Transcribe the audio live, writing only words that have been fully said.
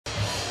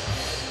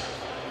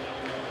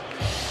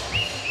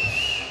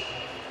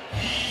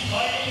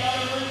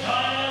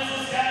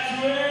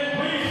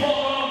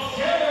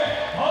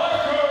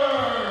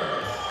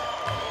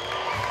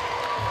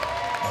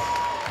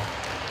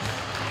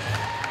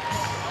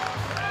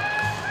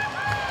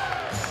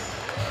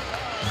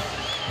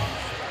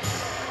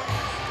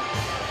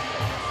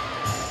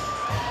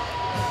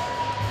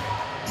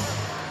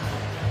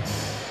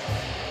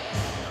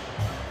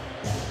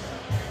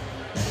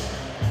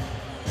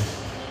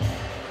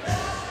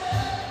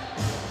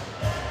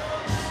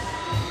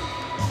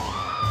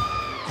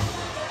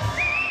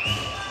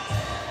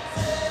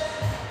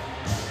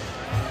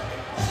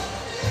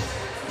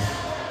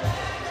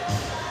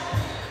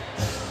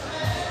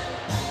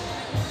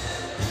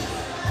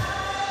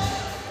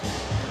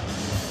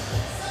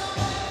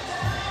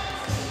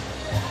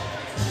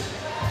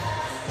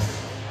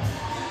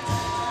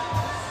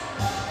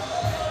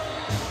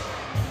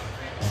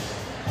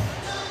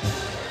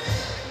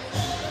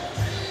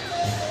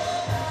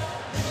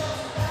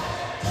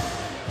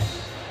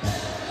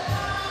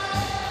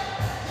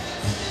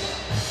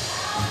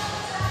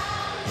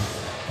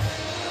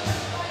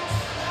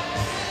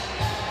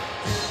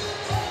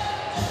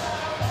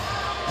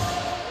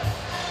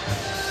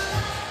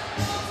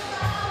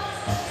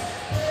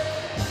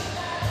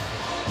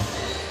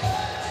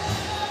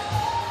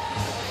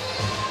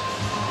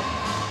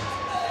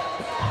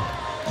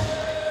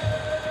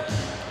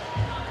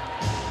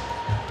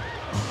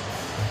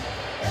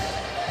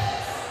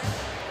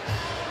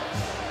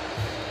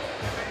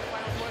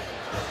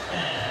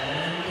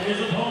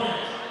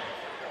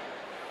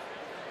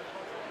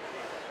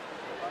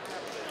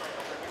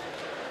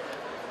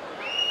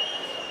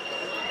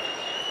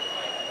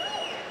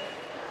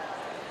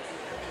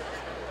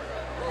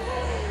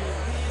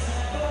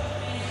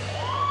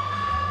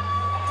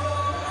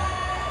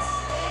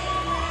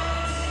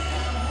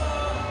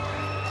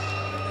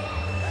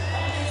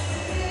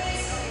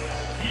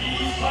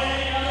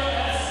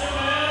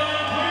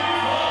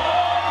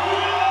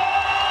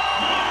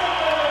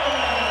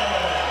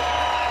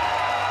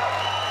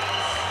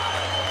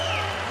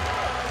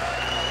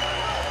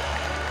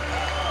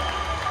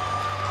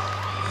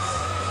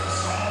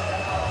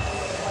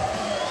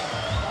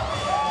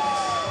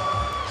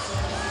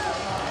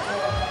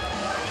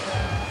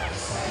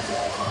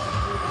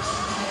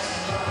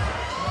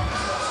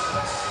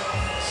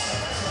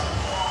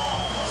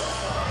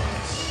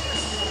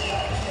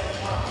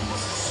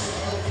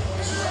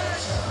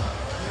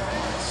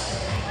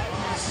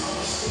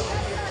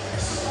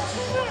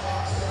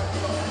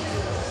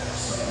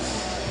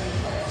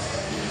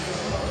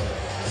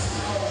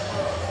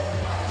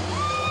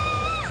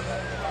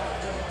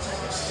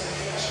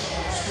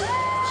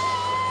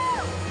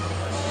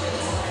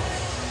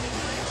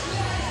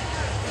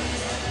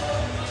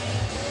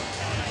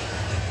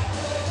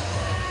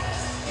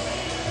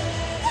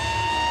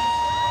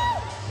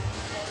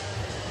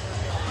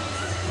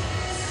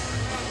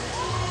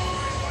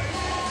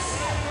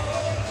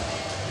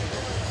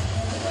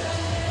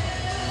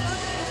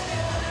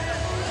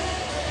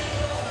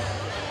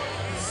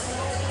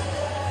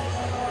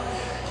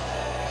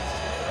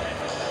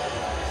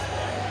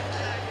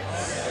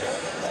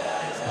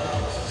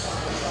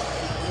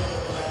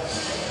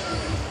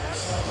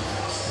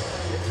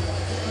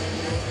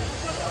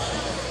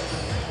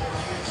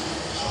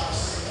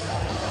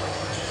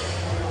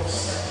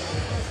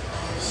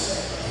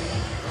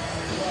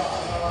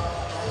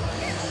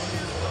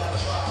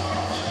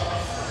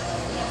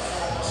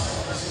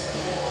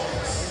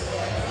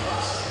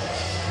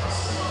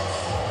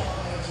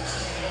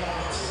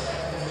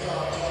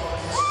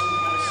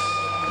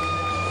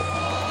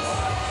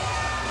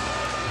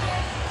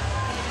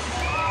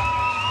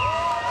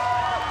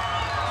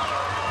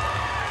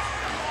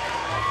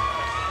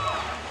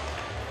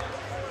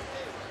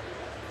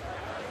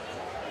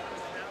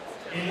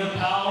In the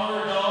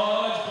Power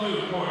Dodge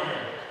blue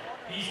corner,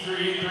 he's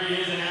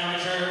 3'3" as an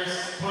amateur,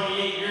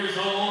 28 years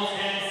old,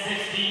 and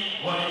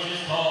 61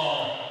 inches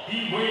tall.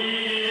 He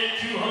weighed in at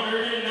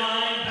 209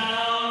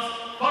 pounds,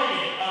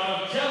 fighting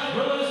out of Jeff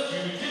Willis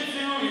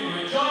Jiu-Jitsu in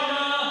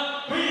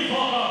Regina. Please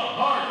welcome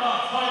Hard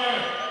Knocks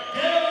fighter,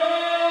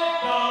 Derek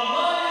the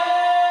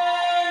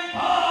Lion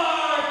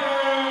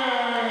Parker!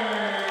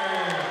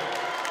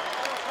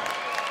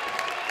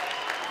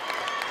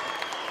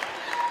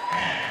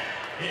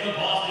 And in the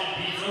Boston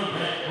Pizza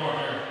red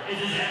corner is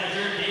his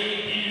amateur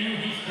debut.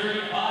 He's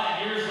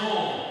 35 years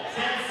old,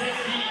 stands 6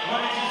 feet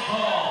 1 inches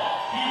tall.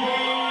 He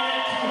weighed in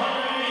at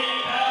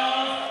 208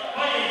 pounds,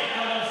 fighting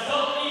out of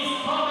Southeast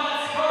Combat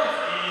Sports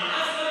in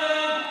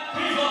Estevan.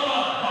 Please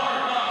welcome Hard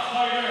Knocks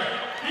fighter,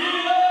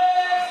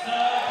 Felix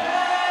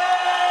Jimenez!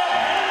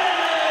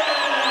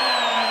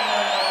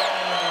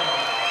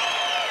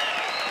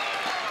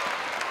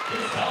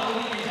 This bout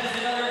will be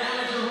contested under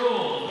amateur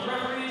rules. The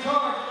referee in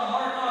charge of the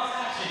Hard Knocks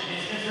action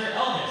is Mr.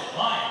 Elvis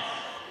Lyons.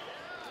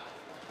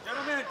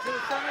 Gentlemen, to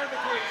the center of the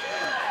cage,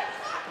 please.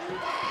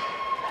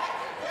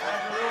 As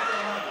the rules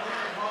are on a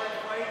clear and hard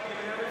fight, give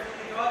it everything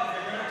you got.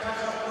 If you're going to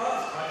touch up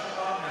gloves, touch them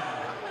up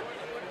now.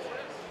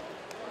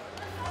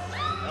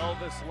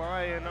 Elvis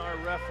Lyon, our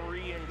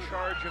referee in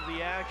charge of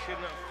the action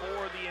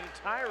for the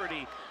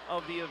entirety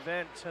of the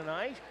event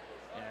tonight.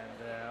 And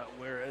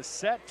we're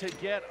set to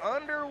get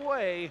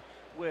underway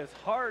with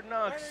Hard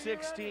Knocks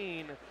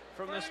 16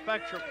 from the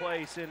Spectra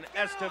Place in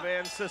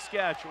Estevan,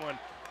 Saskatchewan.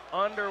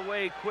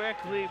 Underway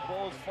quickly,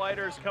 both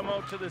fighters come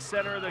out to the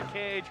center of the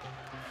cage.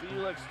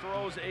 Felix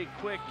throws a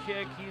quick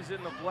kick. He's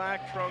in the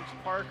black trunks,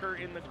 Parker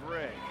in the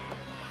gray.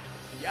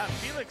 Yeah,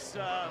 Felix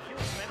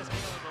Jimenez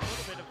came out with a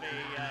little bit of a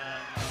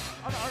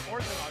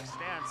unorthodox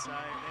stance,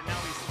 and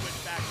now he's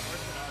switched back to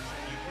orthodox,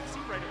 and you can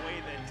see right away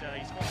that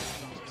he's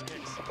focusing on those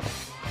kicks.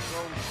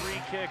 Thrown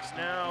 3 kicks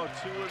now,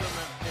 2 of them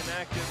have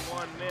connected,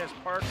 1 missed.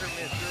 Parker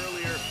missed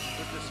earlier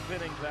with the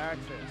spinning back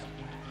fist.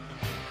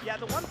 Yeah,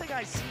 the one thing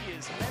I see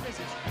is Jimenez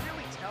is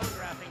really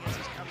telegraphing as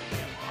he's coming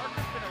in.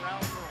 Parker's been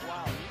around for a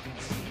while. You can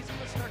see he's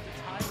going to start to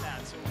time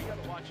that, so we got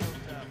to watch out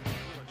for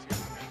Felix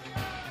here.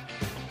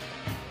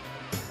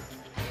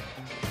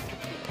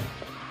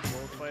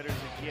 Both fighters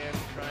again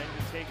trying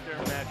to take their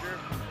measure.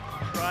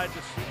 Tried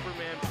the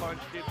Superman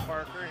punch, did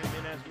Parker.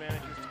 Jimenez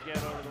manages to get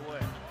out of the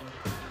way.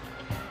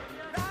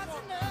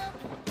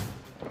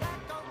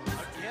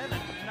 Again,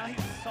 a nice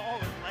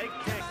solid leg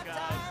kick.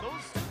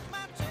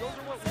 Those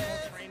are what we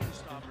call training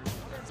stoppers.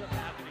 What ends up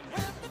happening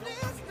is you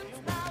can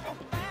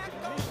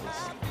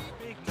see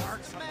big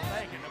marks on the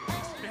leg and a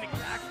big spinning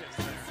back fist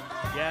there.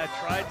 Yeah,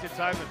 tried to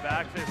time the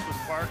back fist with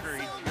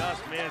Parker. He just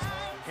missed.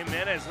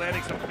 Jimenez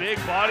landing some big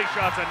body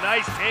shots. A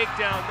nice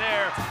takedown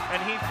there, and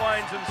he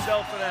finds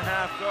himself in a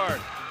half guard.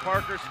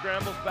 Parker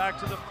scrambles back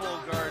to the full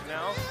guard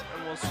now,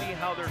 and we'll see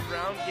how their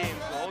ground game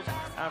goes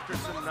after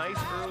some nice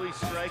early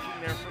striking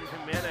there from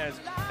Jimenez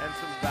and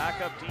some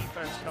backup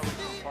defense coming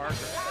from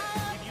Parker.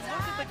 If you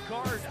look at the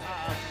guard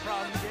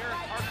from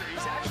Derek Parker,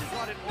 he's actually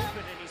got it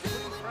open and he's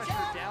putting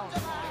pressure down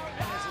on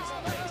Jimenez's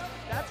legs.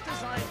 That's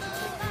designed to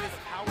take away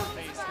the power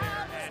base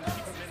there and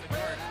keep him in the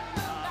guard.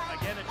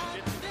 Again, a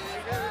jiu-jitsu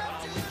fighter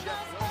with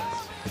Jeff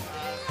Willis.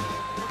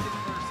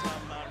 Looking for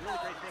some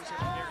really great things here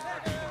from Derek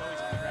Parker, even though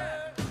he's on the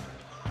ground.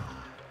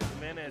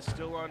 Jimenez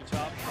still on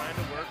top, trying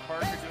to work.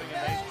 Parker doing a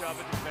nice job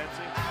of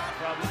defending.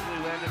 Probably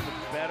landed with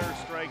better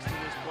strikes to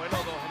this point,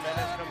 although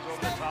Jimenez comes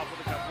over the top with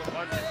a couple of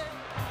punches.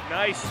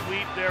 Nice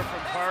sweep there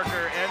from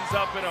Parker, ends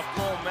up in a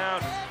full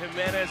mount.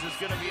 Jimenez is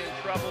going to be in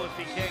trouble if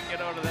he can't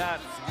get out of that.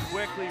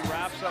 Quickly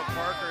wraps up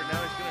Parker, now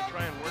he's going to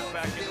try and work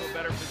back into a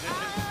better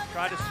position.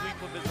 Try to sweep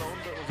with his own,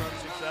 but was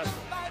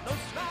unsuccessful. And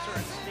those sweeps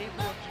are a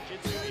staple of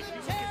jiu-jitsu. If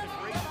you look at the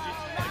great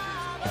jiu-jitsu fighters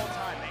of all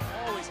time, they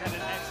always had an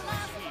excellent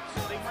sweep.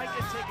 So they might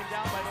get taken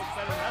down by those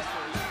better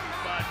wrestlers,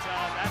 but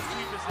that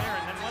sweep is there,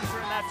 and then once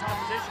they're in that top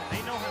position,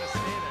 they know how to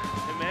stay there.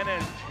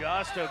 Jimenez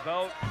just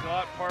about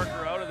got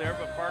Parker out of there,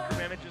 but Parker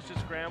manages to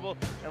scramble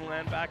and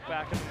land back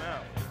in the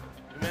mount.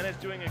 Jimenez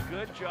doing a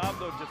good job,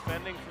 though,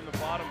 defending from the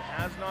bottom.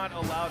 Has not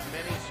allowed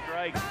many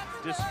strikes,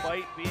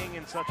 despite being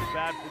in such a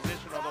bad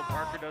position, although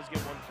Parker does get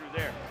one through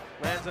there.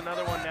 Lands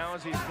another one now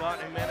as he's got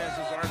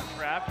Jimenez's arm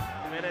trapped.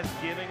 Jimenez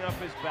giving up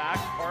his back.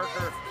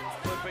 Parker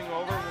flipping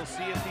over. We'll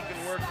see if he can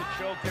work the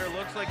choke there.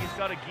 Looks like he's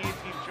got a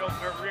guillotine choke,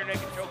 or rear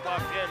naked choke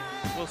locked in.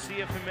 We'll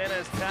see if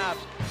Jimenez taps.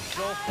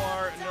 So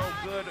far, no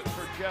good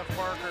for Jeff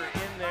Parker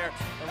in there.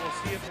 And we'll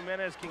see if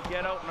Jimenez can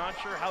get out. Not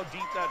sure how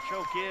deep that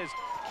choke is.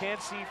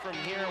 Can't see from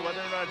here whether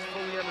or not it's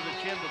fully under the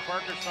chin, but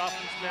Parker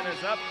softens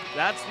Jimenez up.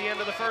 That's the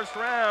end of the first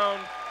round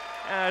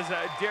as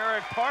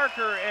Derek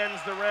Parker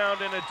ends the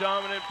round in a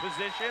dominant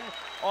position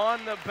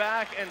on the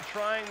back and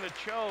trying the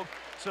choke.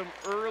 Some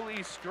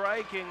early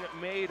striking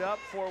made up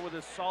for with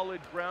a solid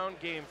ground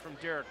game from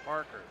Derek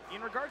Parker.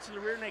 In regards to the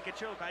rear naked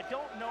choke, I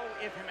don't know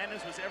if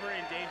Jimenez was ever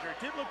in danger. It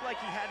did look like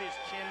he had his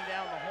chin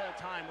down the whole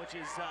time, which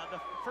is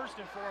the first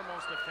and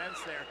foremost offense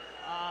there.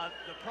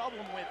 The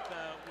problem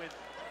with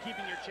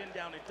keeping your chin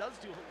down, it does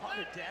do a lot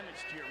of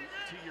damage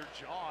to your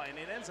jaw, and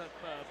it ends up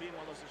being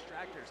one of those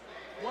distractors.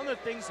 One of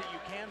the things that you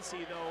can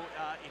see, though,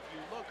 if you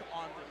look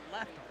on the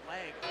left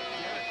leg of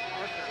Derek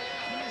Parker,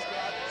 he's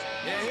got this.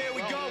 Yeah, here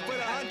we go for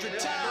the 100th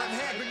time.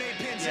 Hand grenade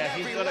pins Yeah,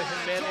 in he's every got a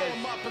line. Jimenez Throw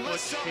 'em up and let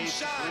foot something shaped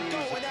shine.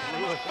 bruise, Going out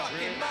of my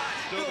fucking mind.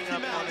 building Filthy up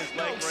on mouth, his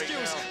no leg right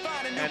excuse. now.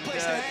 Find a new And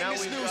place to hang now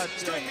this we've noose. got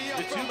String me the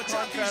up two from atop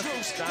these contrasting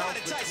roofs. styles Got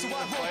it tight so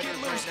between I the won't get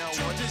fighters loose. right now.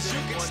 Truth One is, you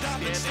sitting, can one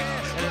stop and standing, stare.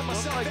 and it Let looked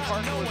myself like out,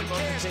 Parker no was one about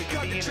to cares. take a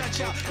Cut knee the and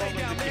trench out, it's lay going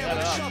down to there get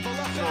with a up. shovel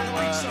up So, out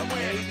of reach somewhere.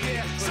 maybe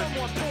Yeah, he could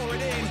someone pour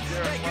it in.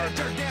 Derek Make it a Parker,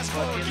 dirt dance but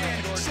floor in the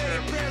again. short Say term,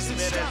 your prayers and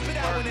Jimenez stop and it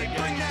out when they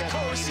Parker bring getting that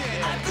set chorus to in.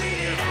 begin I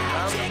bleed it out,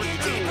 round number digging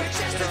 2 deeper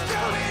just in to our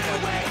throw first it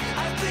segment. away.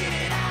 I bleed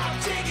it out,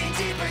 digging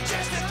deeper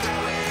just to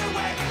throw it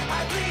away. I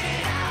bleed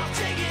it out,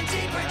 digging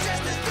deeper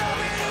just to throw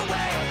it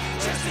away.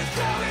 Just to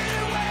throw it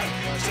away.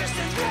 Just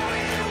to throw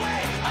it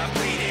away. I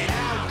bleed it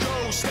out.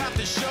 Go, stop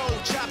the show.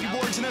 Choppy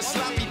words in a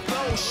sloppy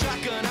flow.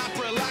 Shotgun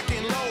opera, lock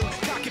and load.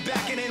 Cock it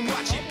back and then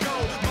watch it go.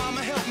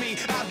 Mama help me,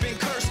 I've been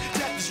cursed.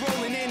 Death is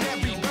rolling in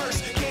every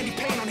verse. Candy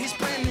paint on his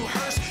brand new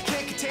hearse.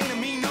 Can't contain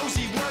him, he knows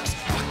he works.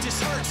 Fuck,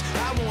 this hurts,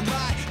 I won't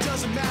lie.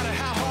 Doesn't matter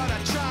how hard I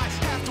try.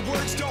 Half the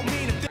words don't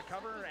mean a thing.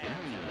 Cover and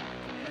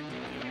taking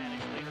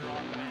advantage later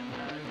on when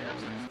Derek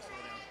starts to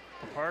slow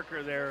down.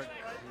 Parker there,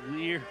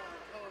 clear.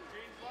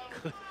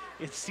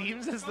 It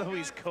seems as though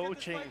he's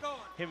coaching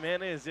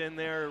Jimenez in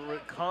there,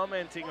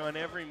 commenting on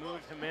every move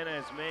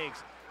Jimenez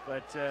makes.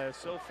 But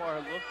so far,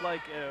 it looked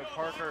like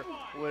Parker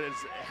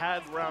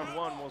had round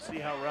 1. We'll see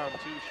how round 2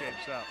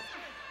 shapes up.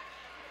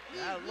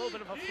 Yeah, a little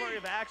bit of a flurry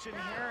of action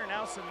here, and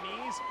now some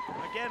knees.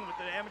 Again, with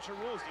the amateur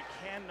rules, you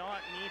cannot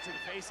knee to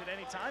the face at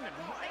any time, and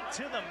right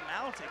to the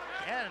mount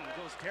again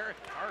goes Derek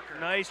Parker.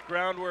 Nice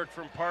groundwork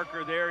from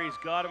Parker there. He's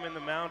got him in the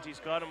mount. He's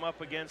got him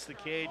up against the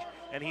cage,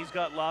 and he's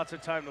got lots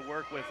of time to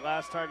work with.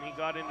 Last time he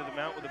got into the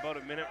mount with about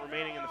a minute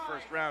remaining in the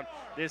first round.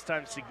 This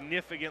time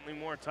significantly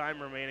more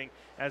time remaining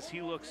as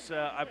he looks,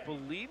 I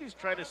believe he's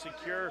trying to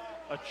secure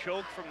a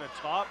choke from the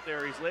top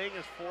there. He's laying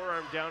his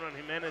forearm down on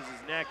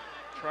Jimenez's neck,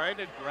 trying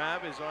to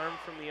grab his arm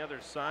from the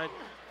other side,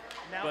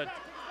 Now, but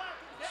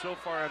so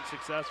far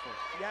unsuccessful.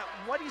 yeah,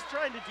 what he's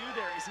trying to do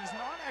there is he's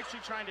not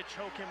actually trying to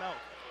choke him out.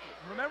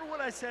 Remember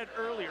what I said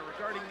earlier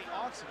regarding the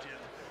oxygen?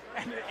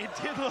 And it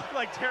did look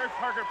like Derek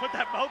Parker put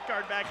that mouth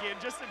guard back in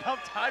just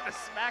enough time to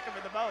smack him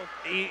in the mouth.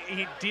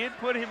 He did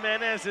put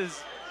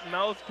Jimenez's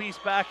mouthpiece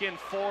back in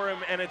for him,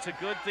 and it's a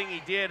good thing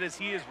he did, as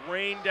he has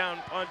rained down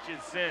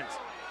punches since.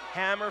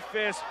 Hammer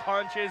fist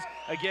punches.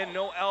 Again,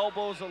 no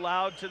elbows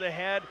allowed to the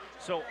head,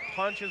 so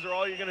punches are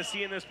all you're going to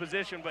see in this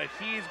position, but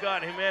he's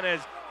got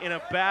Jimenez in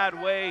a bad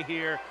way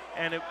here,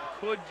 and it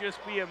could just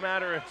be a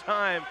matter of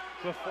time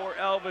before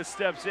Elvis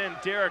steps in.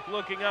 Derek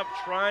looking up,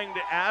 trying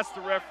to ask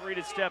the referee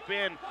to step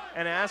in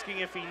and asking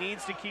if he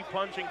needs to keep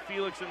punching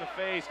Felix in the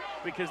face,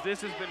 because this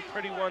has been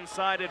pretty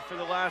one-sided for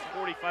the last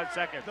 45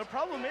 seconds. The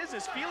problem is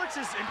Felix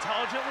is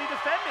intelligently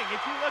defending.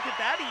 If you look at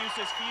that, he used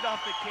his feet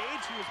off the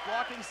cage. He was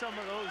blocking some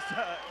of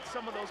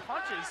those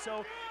punches.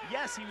 So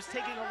yes, he was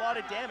taking a lot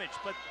of damage,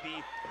 but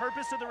the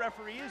purpose of the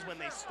referee is when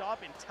they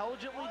stop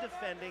intelligently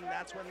defending,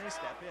 that's when they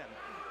step in.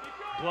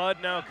 Blood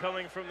now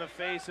coming from the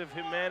face of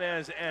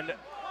Jimenez and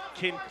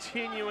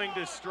continuing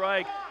to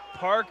strike.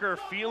 Parker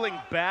feeling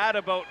bad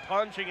about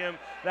punching him.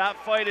 That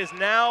fight is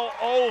now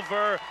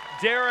over.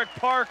 Derek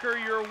Parker,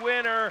 your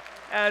winner,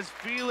 as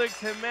Felix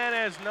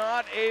Jimenez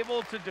not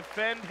able to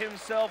defend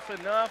himself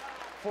enough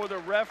for the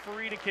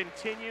referee to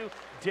continue.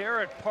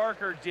 Derek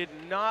Parker did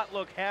not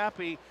look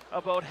happy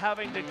about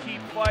having to keep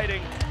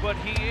fighting, but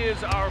he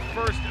is our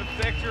first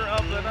victor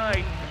of the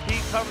night. He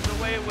comes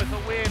away with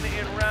a win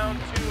in round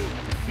 2.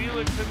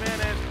 Felix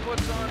Jimenez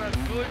puts on a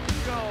good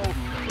show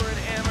for an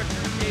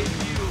amateur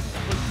debut,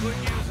 but could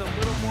use a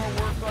little more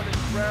work on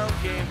his ground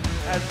game,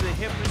 as the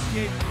hip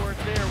escapes weren't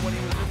there when he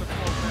was in the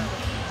full round.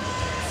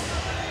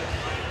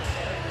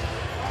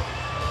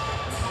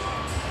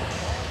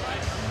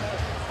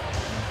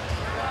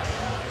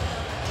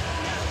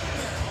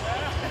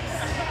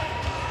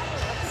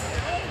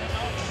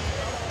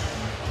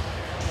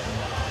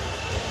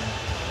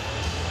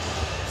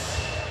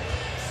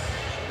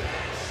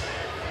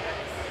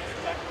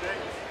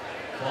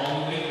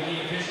 Following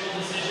the official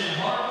decision,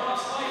 Hard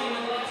Knocks Fighting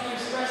would like to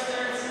express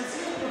their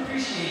sincere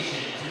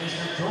appreciation to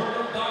Mr.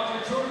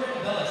 Dr. Jordan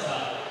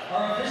Belisa,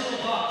 our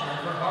official doctor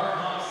for Hard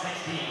Knocks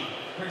 16,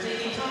 for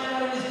taking time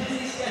out of his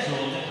busy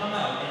schedule to come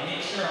out and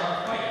make sure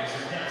our fighters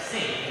are kept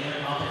safe in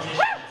their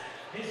competitions.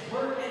 His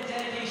work and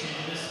dedication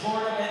to the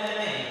sport of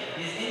MMA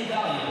is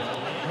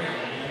invaluable and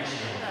greatly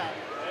appreciated.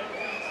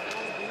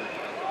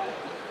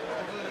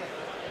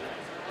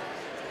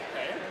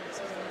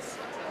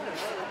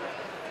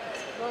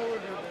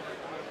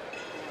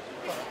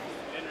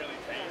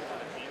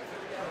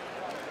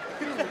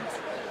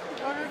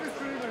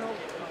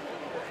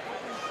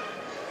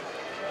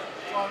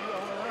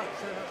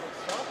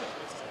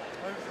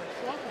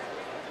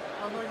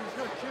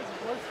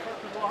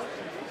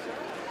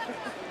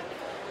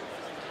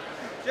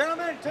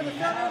 Gentlemen, to the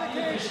center of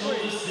the cage, Official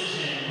please.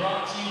 decision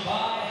brought to you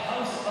by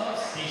House of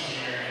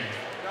Stationery.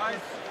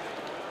 guys.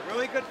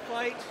 Really good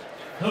fight.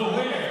 The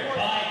winner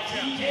by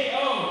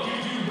TKO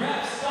due to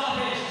ref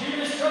stoppage due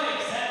to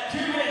strikes at 2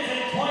 minutes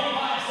and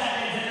 25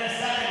 seconds in the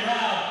second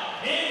round.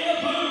 In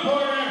the blue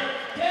corner,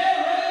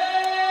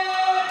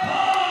 Garrett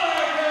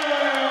Parker!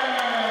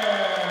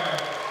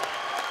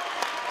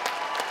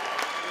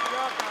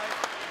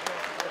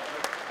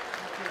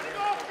 Good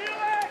job,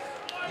 guys.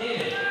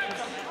 David,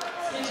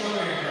 switch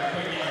over here for a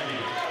quick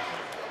interview.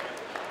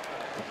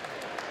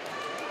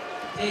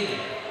 David,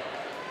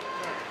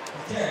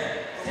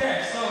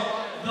 Derek, so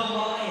the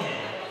Lion.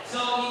 So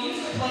you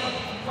used to play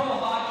pro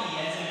hockey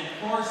as an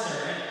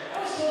enforcer, and I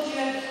was told you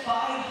had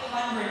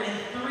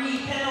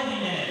 503 penalty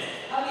minutes.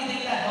 How do you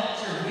think that helped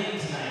your win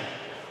tonight?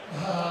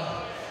 I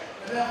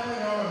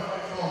definitely know if I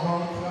go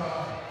home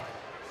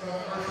so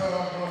first time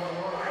I'm going to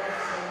war and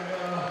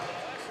that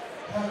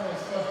kind of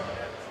stuff.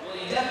 Well,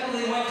 you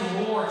definitely went to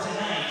war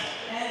tonight,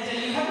 and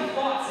you haven't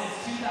fought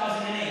since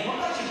 2008. What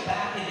got you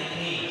back in the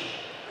cage?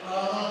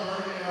 Not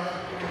very,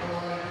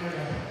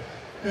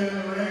 in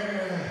the ring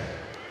and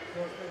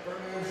they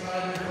bring me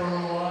inside me for a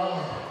little while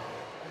and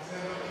I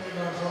said, okay,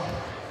 that's all.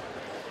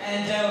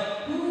 And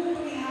who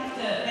do we have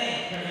to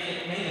thank for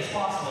making this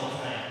possible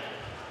tonight?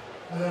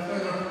 And I think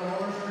the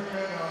promoters are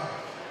good.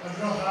 I'm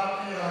so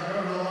happy,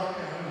 good luck,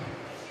 and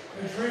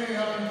been training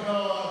up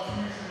until 2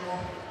 weeks ago.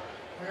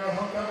 I got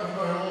hooked up with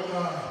my old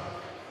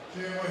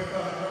gym with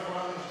Jeff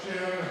Riley's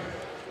gym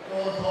and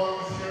all the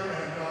clothes here,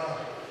 and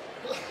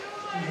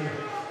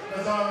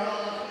that's how I got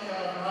lucky.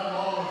 I'm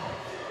all of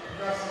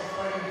progressive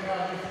fighting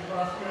academy from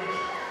Brushwich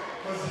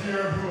was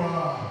here who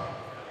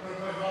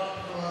played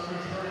basketball at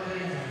Bruce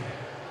Hurricanes and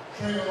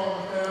trained along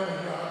with them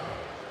and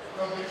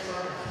got big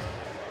service.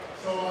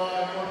 So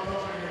more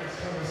coaching is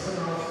kind of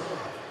similar.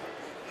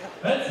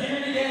 Let's hear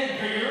it again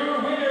for your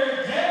winner,